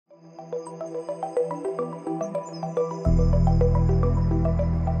So,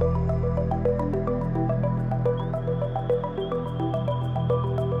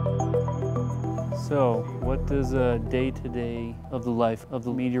 what does a day-to-day of the life of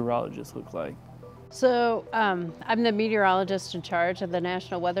the meteorologist look like? So I'm the meteorologist in charge of the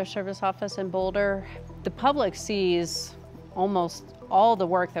National Weather Service office in Boulder. The public sees almost all the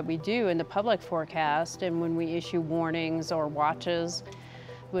work that we do in the public forecast, and when we issue warnings or watches,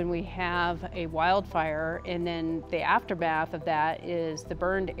 when we have a wildfire, and then the aftermath of that is the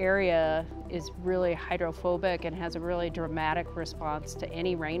burned area is really hydrophobic and has a really dramatic response to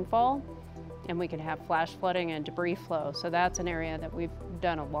any rainfall. And we can have flash flooding and debris flow. So that's an area that we've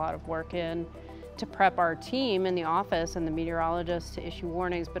done a lot of work in to prep our team in the office and the meteorologists to issue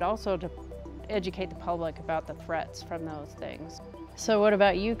warnings, but also to educate the public about the threats from those things. So what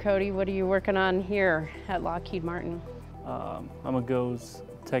about you, Cody? What are you working on here at Lockheed Martin? I'm a GOES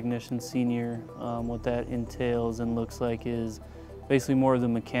technician senior. What that entails and looks like is basically more of the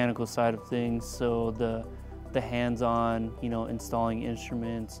mechanical side of things. So the hands-on, installing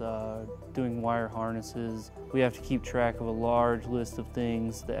instruments, doing wire harnesses. We have to keep track of a large list of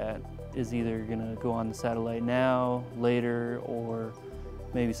things that is either gonna go on the satellite now, later, or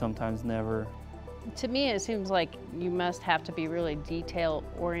maybe sometimes never. To me, it seems like you must have to be really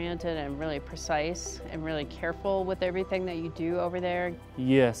detail-oriented and really precise and really careful with everything that you do over there.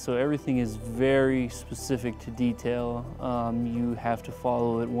 Yes, so everything is very specific to detail. You have to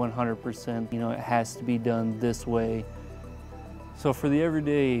follow it 100%. It has to be done this way. So for the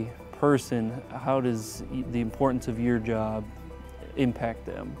everyday person, how does the importance of your job impact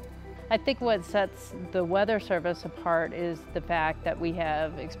them? I think what sets the Weather Service apart is the fact that we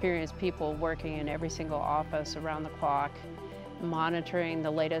have experienced people working in every single office around the clock, monitoring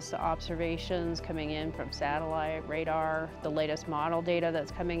the latest observations coming in from satellite, radar, the latest model data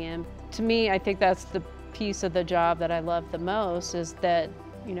that's coming in. To me, I think that's the piece of the job that I love the most, is that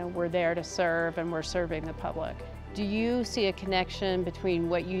we're there to serve and we're serving the public. Do you see a connection between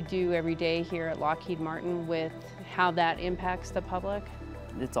what you do every day here at Lockheed Martin with how that impacts the public?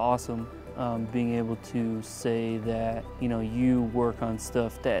 It's awesome being able to say that you work on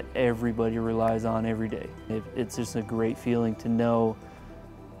stuff that everybody relies on every day. It's just a great feeling to know,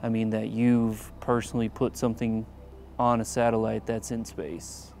 that you've personally put something on a satellite that's in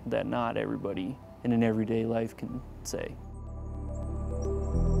space that not everybody in an everyday life can say.